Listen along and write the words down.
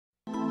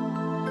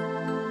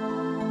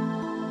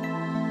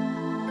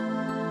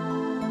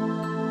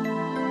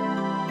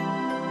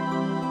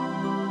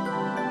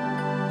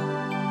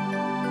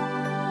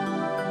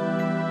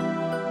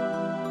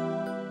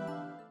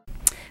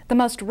The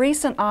most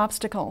recent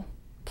obstacle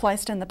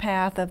placed in the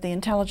path of the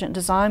intelligent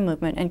design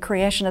movement and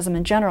creationism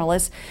in general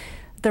is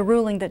the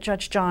ruling that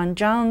Judge John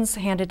Jones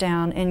handed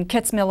down in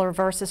Kitzmiller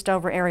versus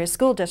Dover Area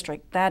School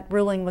District. That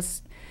ruling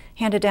was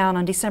handed down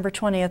on December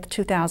 20th,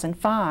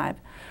 2005.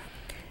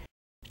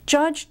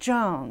 Judge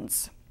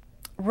Jones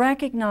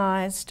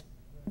recognized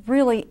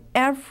really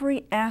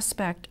every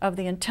aspect of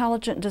the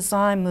intelligent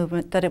design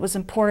movement that it was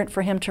important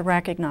for him to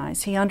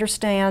recognize. He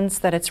understands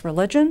that it's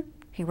religion.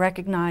 He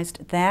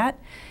recognized that.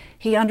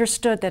 He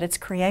understood that it's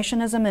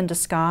creationism in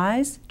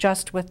disguise,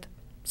 just with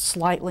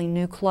slightly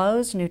new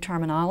clothes, new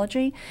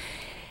terminology.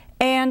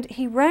 And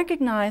he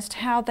recognized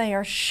how they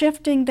are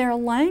shifting their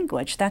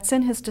language. That's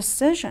in his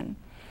decision.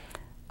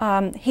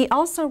 He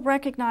also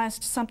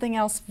recognized something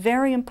else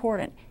very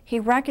important. He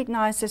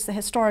recognizes the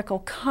historical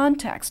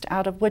context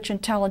out of which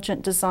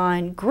intelligent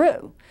design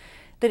grew,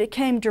 that it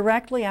came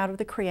directly out of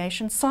the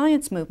creation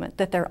science movement,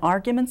 that their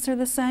arguments are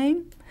the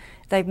same.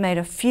 They've made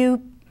a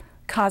few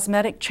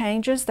cosmetic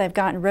changes. They've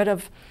gotten rid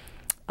of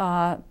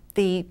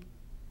the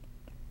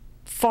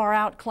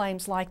far-out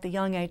claims like the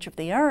young age of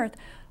the earth.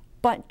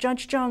 But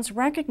Judge Jones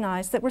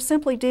recognized that we're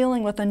simply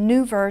dealing with a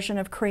new version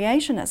of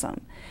creationism.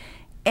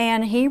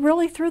 And he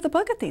really threw the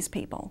book at these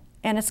people.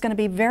 And it's going to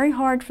be very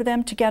hard for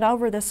them to get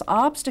over this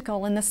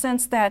obstacle, in the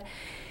sense that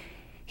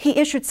he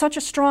issued such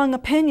a strong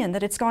opinion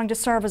that it's going to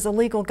serve as a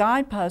legal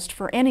guidepost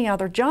for any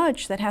other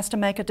judge that has to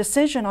make a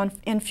decision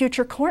in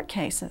future court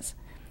cases.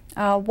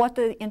 What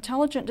the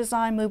intelligent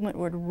design movement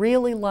would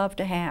really love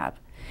to have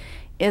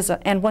is,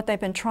 and what they've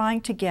been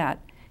trying to get,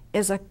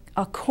 is a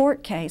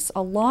court case,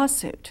 a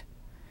lawsuit,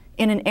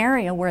 in an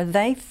area where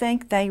they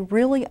think they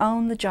really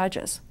own the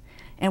judges,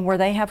 and where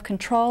they have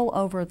control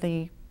over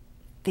the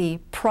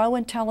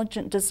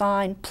pro-intelligent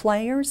design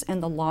players in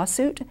the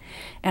lawsuit,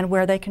 and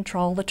where they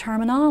control the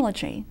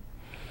terminology.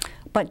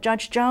 But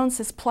Judge Jones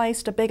has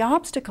placed a big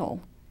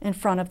obstacle in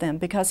front of them,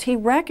 because he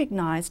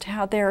recognized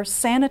how they're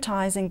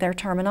sanitizing their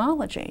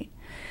terminology.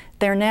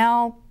 They're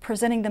now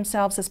presenting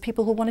themselves as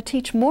people who want to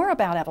teach more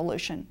about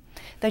evolution.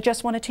 They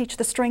just want to teach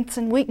the strengths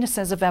and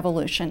weaknesses of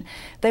evolution.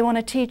 They want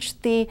to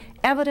teach the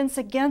evidence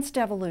against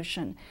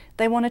evolution.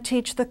 They want to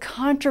teach the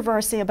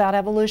controversy about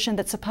evolution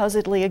that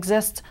supposedly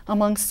exists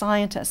among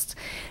scientists.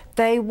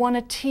 They want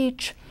to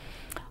teach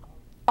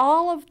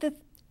all of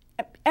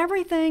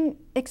everything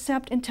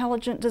except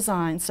intelligent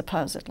design,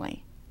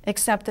 supposedly,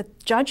 except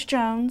that Judge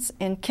Jones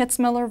in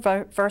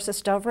Kitzmiller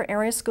versus Dover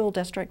Area School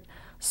District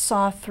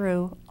saw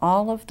through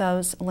all of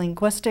those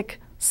linguistic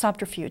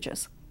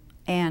subterfuges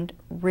and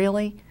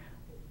really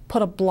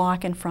put a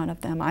block in front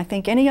of them. I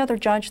think any other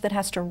judge that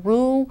has to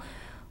rule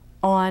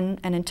on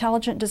an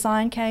intelligent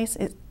design case,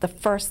 the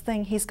first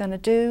thing he's going to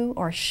do,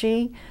 or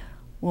she,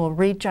 will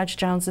read Judge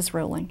Jones's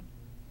ruling.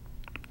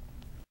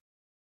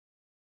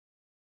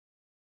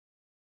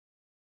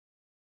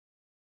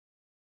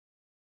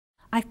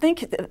 I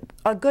think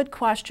a good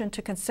question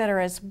to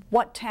consider is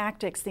what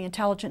tactics the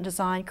intelligent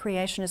design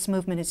creationist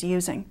movement is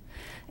using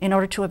in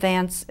order to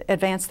advance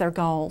their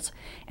goals,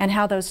 and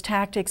how those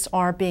tactics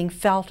are being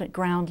felt at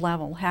ground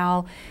level,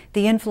 how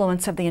the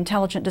influence of the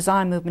intelligent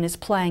design movement is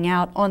playing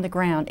out on the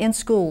ground, in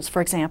schools,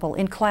 for example,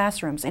 in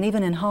classrooms, and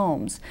even in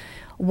homes.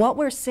 What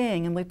we're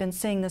seeing, and we've been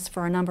seeing this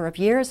for a number of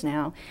years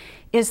now,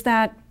 is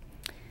that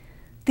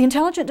the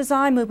intelligent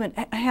design movement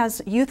has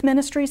youth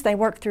ministries. They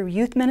work through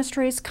youth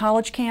ministries,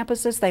 college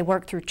campuses, they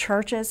work through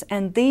churches,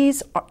 and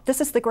this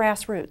is the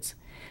grassroots.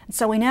 And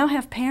so we now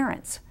have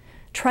parents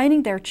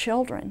training their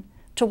children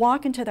to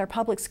walk into their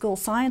public school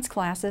science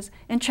classes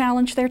and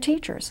challenge their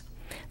teachers.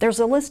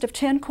 There's a list of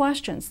 10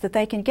 questions that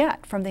they can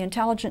get from the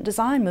intelligent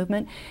design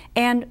movement,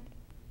 and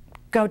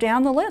go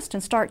down the list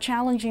and start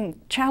challenging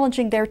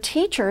their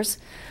teachers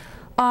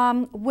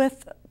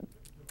with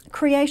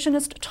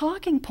creationist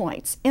talking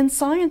points in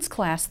science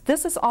class.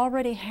 This is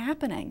already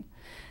happening.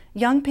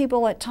 Young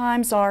people at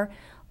times are,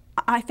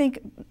 I think,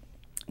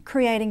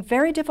 creating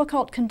very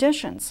difficult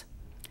conditions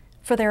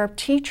for their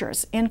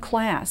teachers in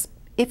class.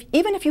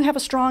 Even if you have a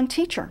strong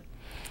teacher,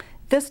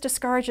 this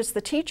discourages the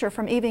teacher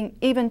from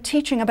even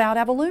teaching about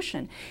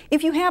evolution.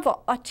 If you have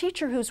a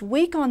teacher who's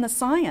weak on the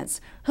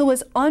science, who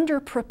is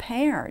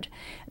underprepared,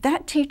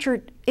 that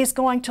teacher is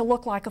going to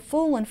look like a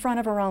fool in front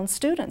of her own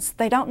students.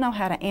 They don't know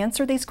how to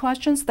answer these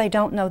questions. They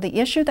don't know the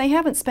issue. They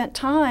haven't spent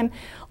time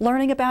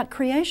learning about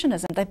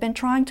creationism. They've been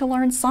trying to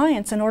learn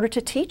science in order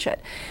to teach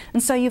it.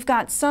 And so you've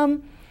got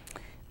some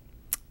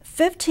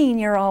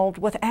 15-year-old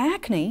with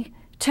acne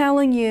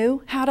telling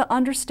you how to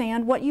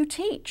understand what you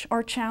teach,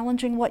 or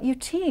challenging what you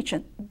teach.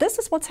 And this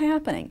is what's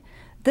happening.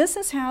 This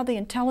is how the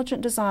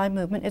intelligent design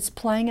movement is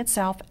playing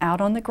itself out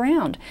on the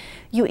ground.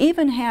 You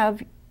even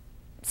have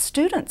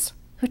students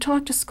who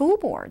talk to school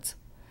boards.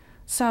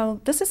 So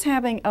this is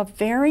having a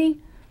very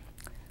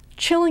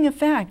chilling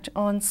effect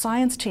on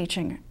science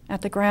teaching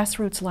at the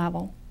grassroots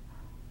level.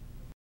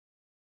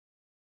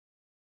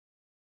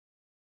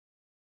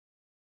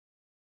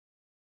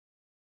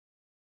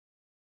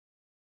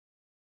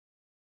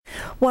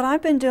 What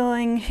I've been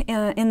doing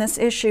in this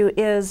issue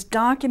is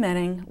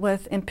documenting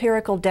with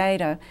empirical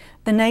data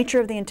the nature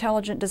of the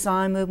intelligent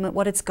design movement,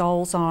 what its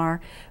goals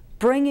are,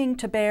 bringing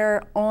to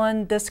bear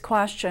on this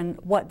question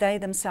what they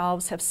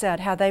themselves have said,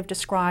 how they've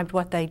described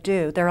what they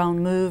do, their own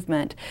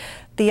movement.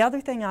 The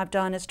other thing I've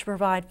done is to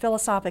provide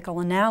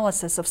philosophical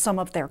analysis of some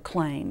of their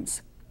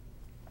claims.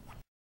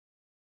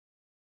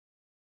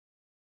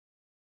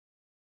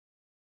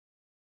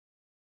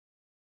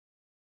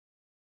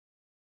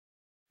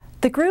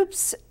 The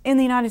groups in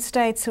the United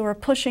States who are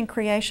pushing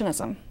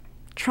creationism,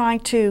 trying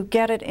to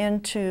get it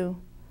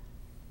into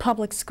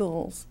public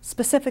schools,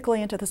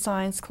 specifically into the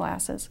science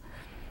classes,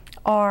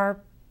 are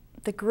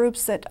the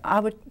groups that I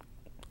would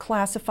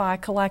classify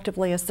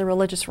collectively as the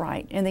religious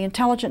right. And the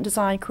intelligent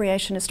design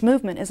creationist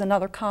movement is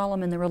another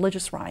column in the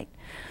religious right.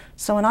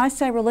 So when I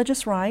say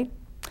religious right,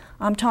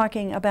 I'm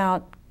talking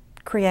about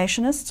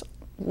creationists,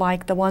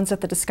 like the ones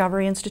at the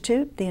Discovery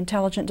Institute, the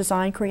intelligent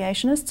design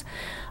creationists.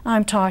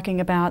 I'm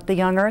talking about the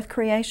young earth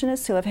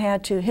creationists who have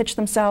had to hitch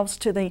themselves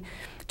to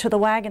the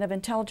wagon of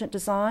intelligent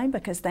design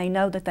because they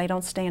know that they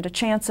don't stand a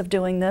chance of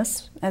doing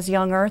this as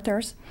young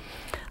earthers.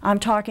 I'm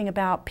talking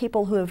about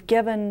people who have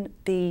given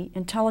the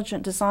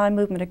intelligent design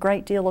movement a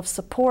great deal of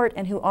support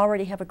and who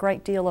already have a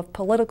great deal of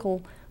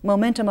political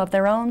momentum of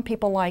their own,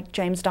 people like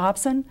James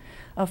Dobson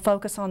of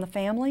Focus on the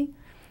Family,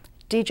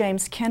 D.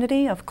 James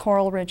Kennedy of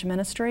Coral Ridge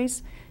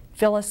Ministries,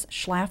 Phyllis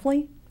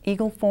Schlafly,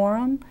 Eagle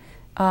Forum,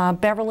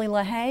 Beverly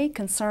LaHaye,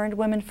 Concerned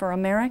Women for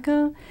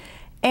America,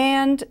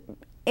 and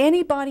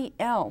anybody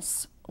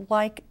else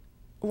like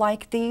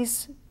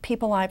these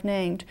people I've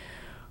named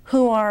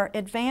who are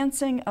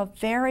advancing a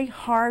very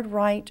hard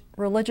right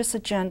religious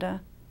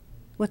agenda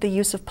with the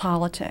use of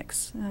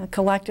politics.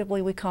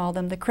 Collectively we call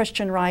them the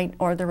Christian right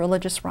or the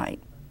religious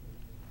right.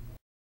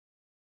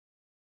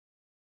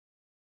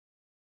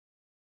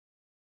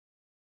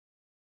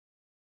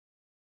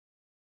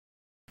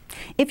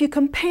 If you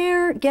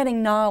compare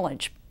getting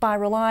knowledge by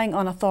relying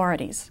on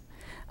authorities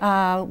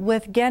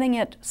with getting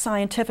it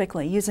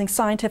scientifically, using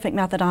scientific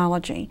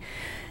methodology,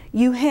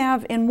 you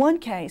have in one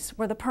case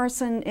where the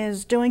person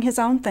is doing his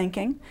own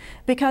thinking,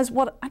 because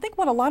I think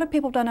what a lot of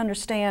people don't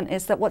understand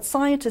is that what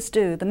scientists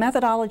do, the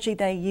methodology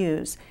they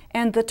use,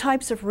 and the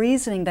types of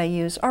reasoning they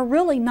use are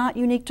really not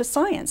unique to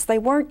science. They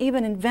weren't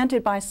even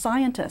invented by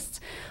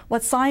scientists.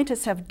 What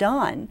scientists have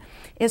done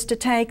is to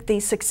take the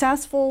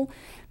successful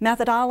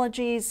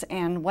methodologies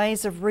and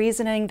ways of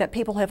reasoning that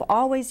people have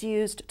always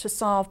used to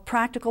solve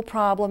practical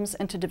problems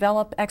and to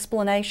develop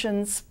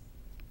explanations,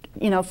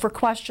 for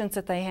questions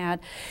that they had,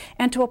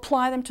 and to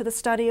apply them to the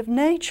study of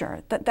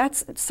nature.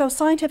 So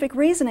scientific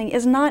reasoning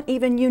is not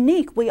even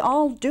unique. We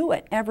all do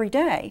it every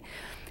day.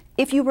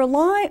 If you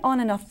rely on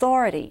an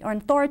authority or an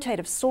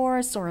authoritative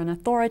source or an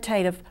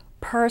authoritative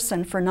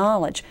person for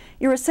knowledge,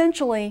 you're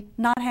essentially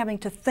not having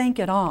to think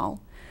at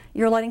all.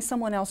 You're letting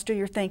someone else do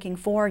your thinking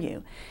for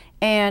you.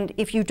 And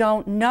if you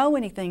don't know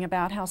anything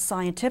about how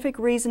scientific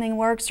reasoning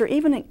works or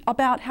even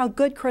about how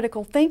good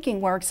critical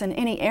thinking works in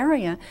any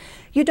area,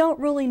 you don't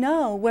really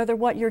know whether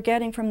what you're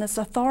getting from this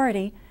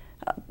authority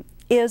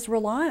is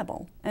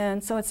reliable.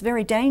 And so it's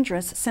very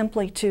dangerous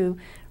simply to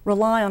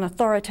rely on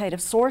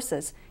authoritative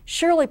sources,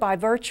 surely by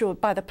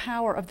the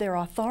power of their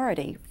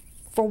authority,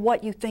 for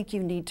what you think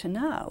you need to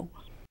know.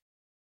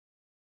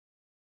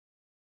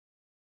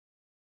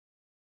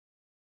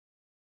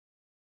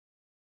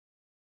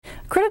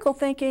 Critical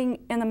thinking,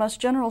 in the most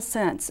general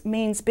sense,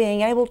 means being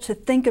able to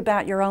think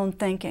about your own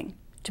thinking,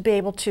 to be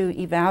able to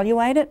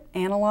evaluate it,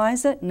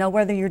 analyze it, know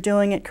whether you're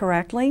doing it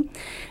correctly.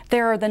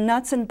 There are the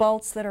nuts and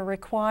bolts that are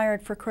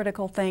required for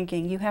critical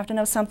thinking. You have to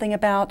know something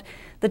about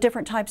the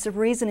different types of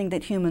reasoning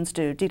that humans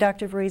do,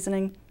 deductive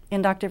reasoning,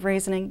 inductive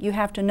reasoning. You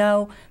have to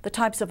know the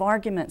types of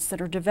arguments that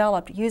are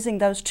developed using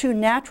those two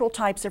natural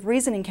types of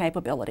reasoning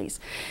capabilities.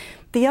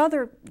 The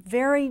other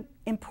very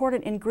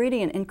important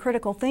ingredient in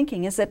critical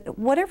thinking is that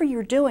whatever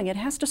you're doing, it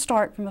has to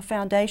start from a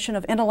foundation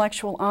of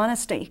intellectual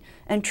honesty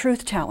and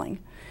truth-telling.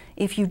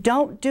 If you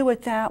don't do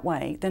it that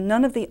way, then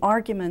none of the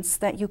arguments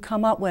that you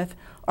come up with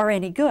are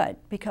any good,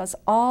 because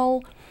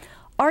all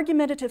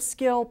argumentative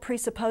skill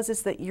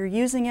presupposes that you're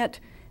using it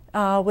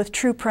with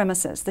true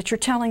premises, that you're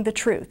telling the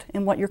truth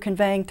in what you're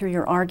conveying through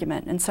your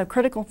argument. And so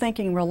critical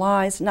thinking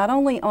relies not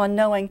only on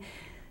knowing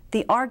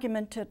the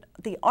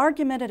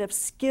argumentative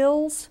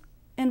skills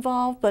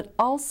involved, but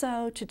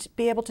also to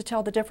be able to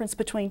tell the difference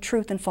between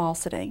truth and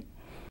falsity.